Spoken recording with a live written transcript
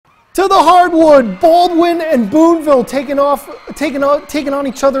to the hardwood. Baldwyn and Booneville taking on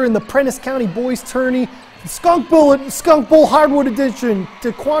each other in the Prentiss County Boys Tourney. Skunk Bull Hardwood Edition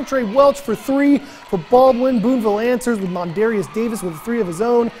to Quantre Welch for 3 for Baldwyn. Booneville answers with Mondarius Davis with a 3 of his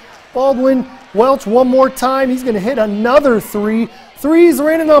own. Baldwyn, Welch one more time. He's going to hit another 3. Threes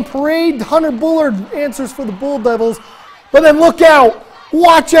raining on parade. Hunter Bullard answers for the Bull Devils. But then look out.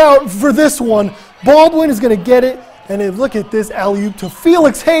 Watch out for this one. Baldwyn is going to get it. And then look at this alley-oop to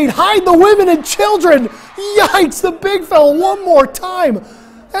Felix Haid. Hide the women and children. Yikes, the big fella one more time.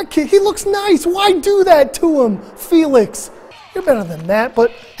 That kid, he looks nice. Why do that to him, Felix? You're better than that,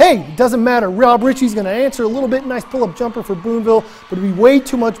 but hey, it doesn't matter. Rob Ritchie's going to answer a little bit. Nice pull-up jumper for Booneville, but it'll be way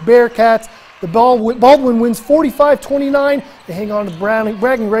too much Bearcats. The Baldwyn wins 45-29. They hang on to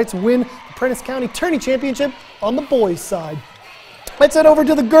bragging rights and win the Prentiss County Tourney Championship on the boys' side. Let's head over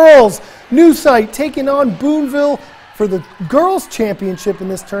to the girls. New site taking on Booneville for the girls' championship in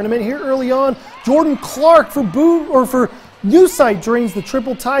this tournament. Here early on, Jordan Clark for New Site drains the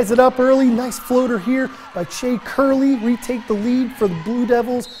triple, ties it up early. Nice floater here by Shea Curley. Retake the lead for the Blue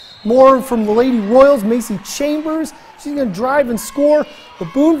Devils. More from the Lady Royals, Macy Chambers. She's going to drive and score.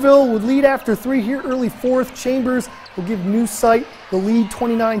 But Booneville would lead after 3 here early 4th. Chambers will give New Site the lead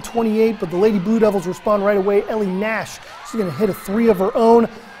 29-28, but the Lady Blue Devils respond right away. Ellie Nash, she's going to hit a 3 of her own.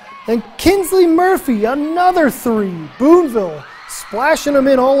 And Kinsley Murphy, another 3. Booneville splashing them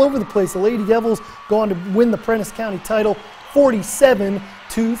in all over the place. The Lady Devils go on to win the Prentiss County title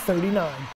 47-39.